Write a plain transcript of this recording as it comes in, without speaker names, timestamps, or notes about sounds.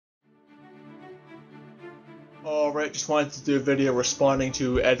Alright, just wanted to do a video responding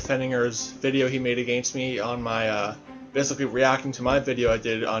to Ed Fenninger's video he made against me on my, basically reacting to my video I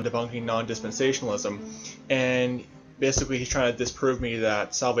did on debunking non-dispensationalism, and basically he's trying to disprove me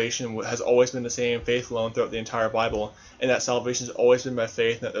that salvation has always been the same, faith alone, throughout the entire Bible, and that salvation has always been by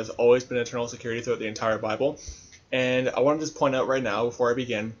faith, and that there's always been eternal security throughout the entire Bible. And I want to just point out right now, before I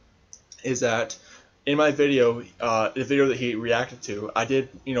begin, is that in my video, the video that he reacted to, I did,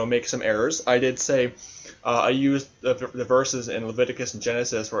 make some errors. I did say, I used the verses in Leviticus and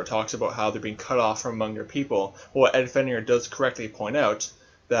Genesis where it talks about how they're being cut off from among their people. Well, Ed Fenninger does correctly point out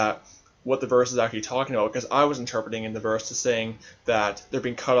that what the verse is actually talking about, because I was interpreting in the verse as saying that they're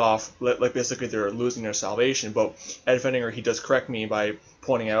being cut off, like basically they're losing their salvation. But Ed Fenninger, he does correct me by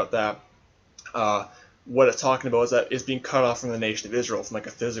pointing out that what it's talking about is that it's being cut off from the nation of Israel from like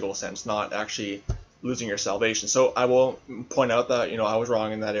a physical sense, not actually losing your salvation. So I will point out that I was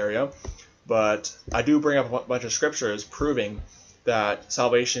wrong in that area, but I do bring up a bunch of scriptures proving that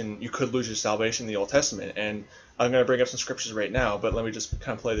salvation, you could lose your salvation in the Old Testament, and I'm going to bring up some scriptures right now, but let me just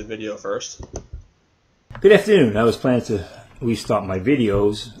kind of play the video first. Good afternoon. I was planning to restart my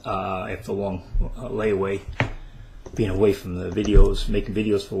videos after a long layaway, being away from the videos, making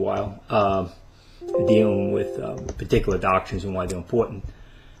videos for a while, dealing with particular doctrines and why they're important.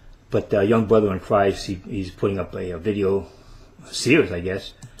 But a young brother in Christ, he's putting up a video series, I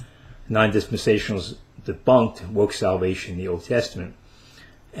guess, Non-Dispensationals Debunked Work Salvation in the Old Testament.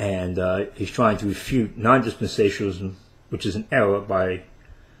 And he's trying to refute non-dispensationalism, which is an error, by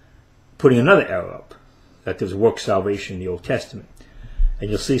putting another error up, that there's work salvation in the Old Testament. And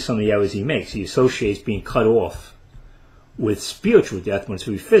you'll see some of the errors he makes. He associates being cut off with spiritual death when it's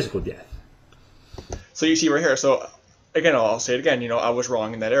really physical death. So you see right here, so again, I'll say it again, I was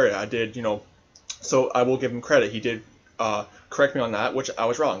wrong in that area. I did, so I will give him credit. He did correct me on that, which I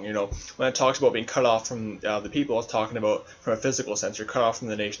was wrong. When it talks about being cut off from the people, it's talking about from a physical sense. You're cut off from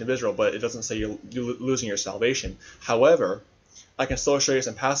the nation of Israel, but it doesn't say you're losing your salvation. However, I can still show you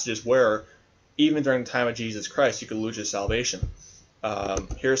some passages where even during the time of Jesus Christ, you could lose your salvation.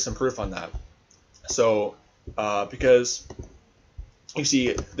 Here's some proof on that. So, because you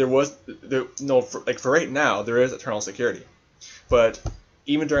see, for right now, there is eternal security, but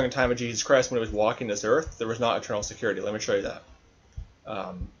even during the time of Jesus Christ, when he was walking this earth, there was not eternal security. Let me show you that.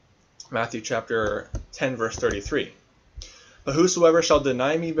 Matthew chapter 10, verse 33. But whosoever shall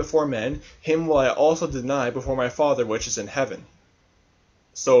deny me before men, him will I also deny before my Father which is in heaven.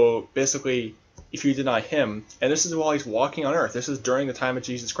 So basically, if you deny him, and this is while he's walking on earth, this is during the time of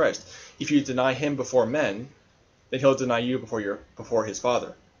Jesus Christ, if you deny him before men, then he'll deny you before his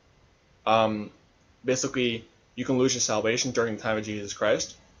Father. Basically, you can lose your salvation during the time of Jesus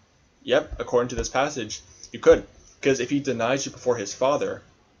Christ. Yep, according to this passage, you could. Because if he denies you before his Father,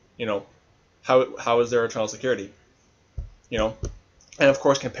 how is there eternal security? And of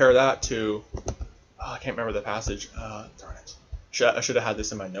course, compare that to, I can't remember the passage. Darn it. I should have had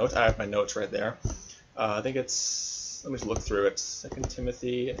this in my notes. I have my notes right there. I think it's, let me just look through it. 2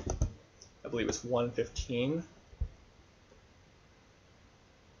 Timothy, I believe it's 1:15.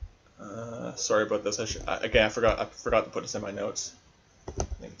 Sorry about this. I forgot to put this in my notes. I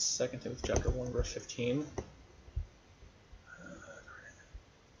think it's 2 Timothy chapter 1, verse 15.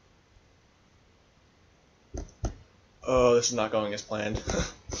 Oh, this is not going as planned.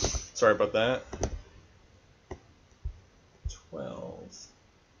 Sorry about that. 12.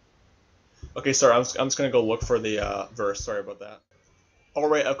 Okay, sorry. I'm just gonna go look for the verse. Sorry about that.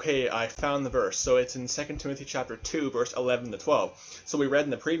 Alright, okay, I found the verse. So it's in 2 Timothy chapter 2, verse 11 to 12. So we read in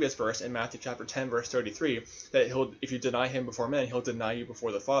the previous verse, in Matthew chapter 10, verse 33, that if you deny him before men, he'll deny you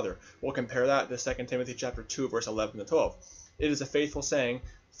before the Father. We'll compare that to 2 Timothy chapter 2, verse 11 to 12. It is a faithful saying,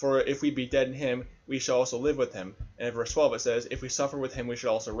 for if we be dead in him, we shall also live with him. And in verse 12 it says, if we suffer with him, we should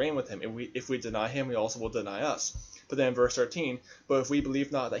also reign with him. If we deny him, we also will deny us. But then in verse 13, but if we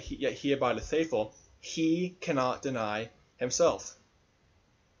believe not that yet he abideth faithful, he cannot deny himself.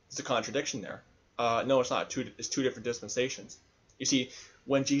 It's a contradiction there. No, it's not. It's two different dispensations. You see,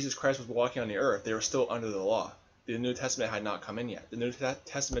 when Jesus Christ was walking on the earth, they were still under the law. The New Testament had not come in yet. The New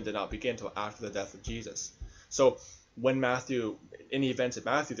Testament did not begin until after the death of Jesus. So when in the events of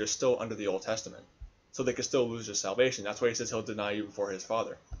Matthew, they're still under the Old Testament. So they could still lose their salvation. That's why he says he'll deny you before his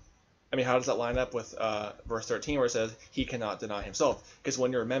Father. I mean, how does that line up with verse 13 where it says he cannot deny himself? Because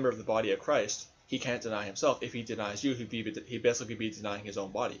when you're a member of the body of Christ, he can't deny himself. If he denies you, he'd basically be denying his own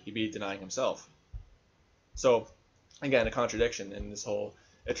body. He'd be denying himself. So, again, a contradiction in this whole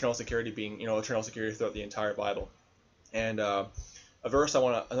eternal security being, eternal security throughout the entire Bible. And another verse I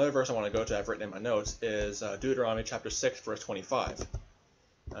want to go to, I've written in my notes, is Deuteronomy chapter 6, verse 25.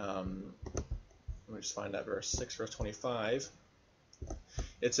 Let me me just find that verse. 6 verse 25.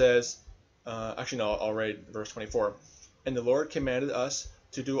 It says, actually no, I'll read verse 24. And the Lord commanded us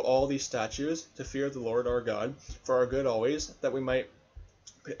to do all these statutes, to fear the Lord our God, for our good always, that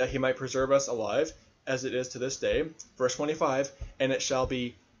he might preserve us alive, as it is to this day. Verse 25, and it shall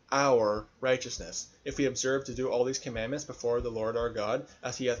be our righteousness, if we observe to do all these commandments before the Lord our God,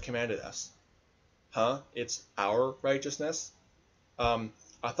 as he hath commanded us. It's our righteousness? I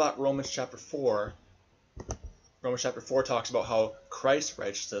thought Romans chapter 4 talks about how Christ's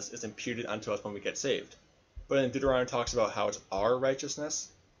righteousness is imputed unto us when we get saved. But in Deuteronomy talks about how it's our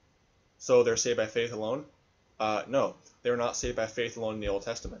righteousness. So they're saved by faith alone? No, they're not saved by faith alone in the Old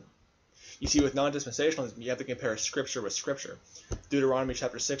Testament. You see, with non-dispensationalism, you have to compare Scripture with Scripture. Deuteronomy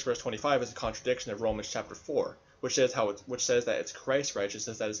chapter 6 verse 25 is a contradiction of Romans chapter 4, which says that it's Christ's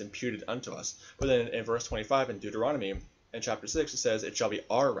righteousness that is imputed unto us. But then in verse 25 in Deuteronomy, in chapter 6, it says it shall be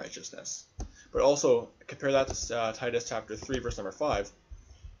our righteousness. But also compare that to Titus chapter 3 verse number 5.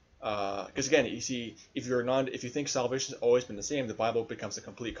 Because again, you see, if you think salvation has always been the same, the Bible becomes a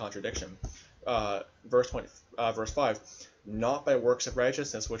complete contradiction. Verse 5, not by works of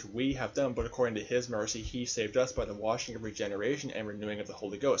righteousness which we have done, but according to his mercy he saved us by the washing of regeneration and renewing of the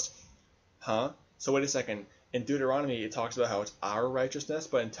Holy Ghost. So wait a second. In Deuteronomy it talks about how it's our righteousness,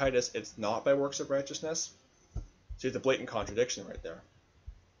 but in Titus it's not by works of righteousness. So it's a blatant contradiction right there.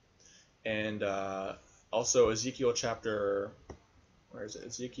 And also Ezekiel chapter, where is it?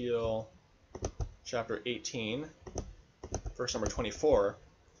 Ezekiel chapter 18, verse number 24.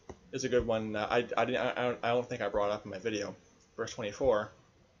 Is a good one. I don't think I brought up in my video. Verse 24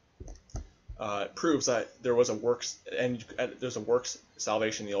 proves that there was a works, and there's a works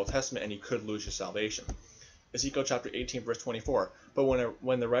salvation in the Old Testament, and you could lose your salvation. Ezekiel chapter 18 verse 24. But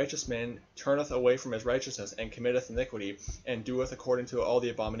when the righteous man turneth away from his righteousness and committeth iniquity, and doeth according to all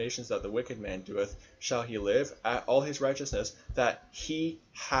the abominations that the wicked man doeth, shall he live? All his righteousness that he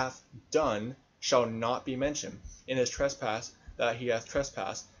hath done shall not be mentioned. In his trespass that he hath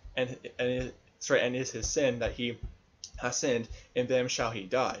trespassed, and is his sin that he hath sinned, in them shall he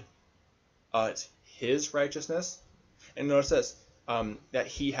die. It's his righteousness. And notice this, that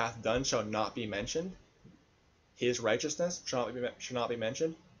he hath done shall not be mentioned. His righteousness shall not be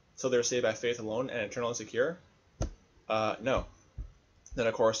mentioned. So they're saved by faith alone and eternally secure? No. Then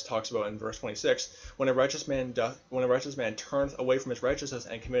of course it talks about in verse 26, when a righteous man turneth away from his righteousness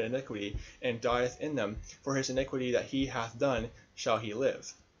and commit iniquity, and dieth in them, for his iniquity that he hath done shall he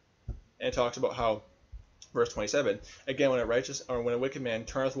live. And it talks about how, verse 27, again, when a wicked man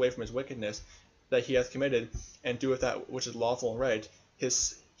turneth away from his wickedness that he hath committed, and doeth that which is lawful and right,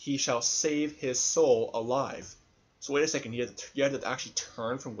 he shall save his soul alive. So wait a second, you have to actually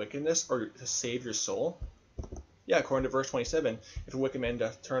turn from wickedness or to save your soul? Yeah, according to verse 27, if a wicked man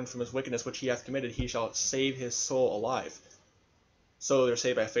doth turn from his wickedness which he hath committed, he shall save his soul alive. So they're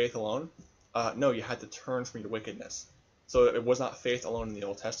saved by faith alone? No, you had to turn from your wickedness. So it was not faith alone in the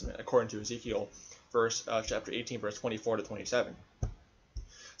Old Testament, according to Ezekiel chapter 18, verse 24 to 27.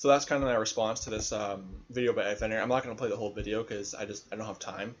 So that's kind of my response to this video by Ed. I'm not going to play the whole video because I don't have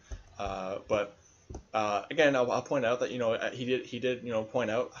time. But again, I'll point out that he did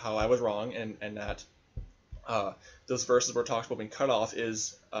point out how I was wrong, and that those verses where it talks about being cut off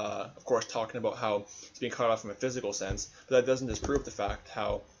is of course talking about how it's being cut off from a physical sense, but that doesn't disprove the fact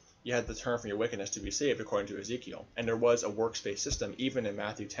how you had to turn from your wickedness to be saved, according to Ezekiel. And there was a works-based system, even in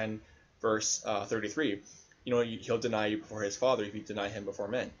Matthew 10, verse 33. He'll deny you before his Father if you deny him before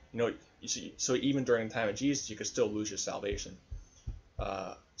men. So even during the time of Jesus, you could still lose your salvation.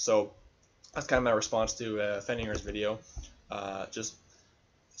 So that's kind of my response to Fenninger's video.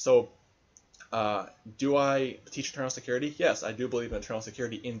 Do I teach eternal security? Yes, I do believe in eternal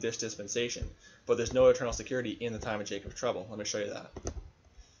security in this dispensation, but there's no eternal security in the time of Jacob's trouble. Let me show you that.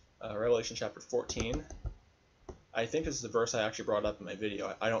 Revelation chapter 14. I think this is the verse I actually brought up in my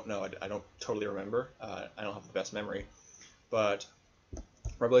video. I don't know. I don't totally remember. I don't have the best memory. But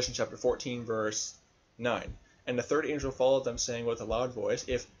Revelation chapter 14, verse 9. And the third angel followed them, saying with a loud voice,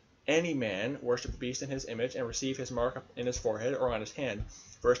 if any man worship the beast in his image, and receive his mark in his forehead or on his hand,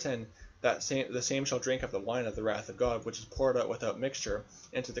 verse 10, the same shall drink of the wine of the wrath of God, which is poured out without mixture,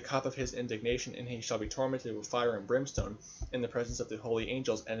 into the cup of his indignation, and he shall be tormented with fire and brimstone, in the presence of the holy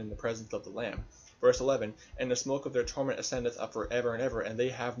angels, and in the presence of the Lamb. Verse 11, and the smoke of their torment ascendeth up for ever and ever, and they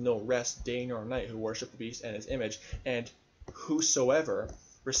have no rest day nor night who worship the beast and his image, and whosoever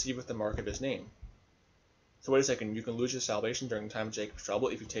receiveth the mark of his name. So wait a second, you can lose your salvation during the time of Jacob's trouble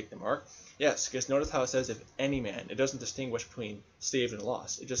if you take the mark? Yes, because notice how it says if any man. It doesn't distinguish between saved and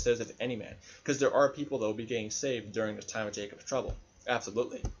lost. It just says if any man. Because there are people that will be getting saved during the time of Jacob's trouble.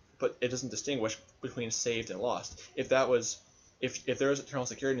 Absolutely. but it doesn't distinguish between saved and lost. If there was eternal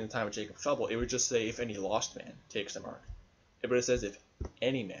security in the time of Jacob's trouble, it would just say if any lost man takes the mark. But it says if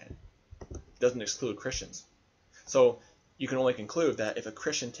any man. It doesn't exclude Christians. So you can only conclude that if a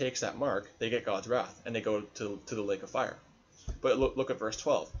Christian takes that mark, they get God's wrath, and they go to the lake of fire. But look at verse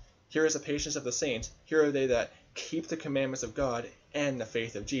 12. Here is the patience of the saints. Here are they that keep the commandments of God and the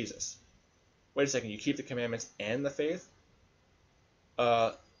faith of Jesus. Wait a second, you keep the commandments and the faith?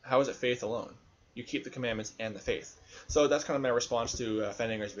 How is it faith alone? You keep the commandments and the faith. So that's kind of my response to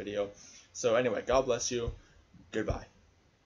Fendinger's video. So anyway, God bless you. Goodbye.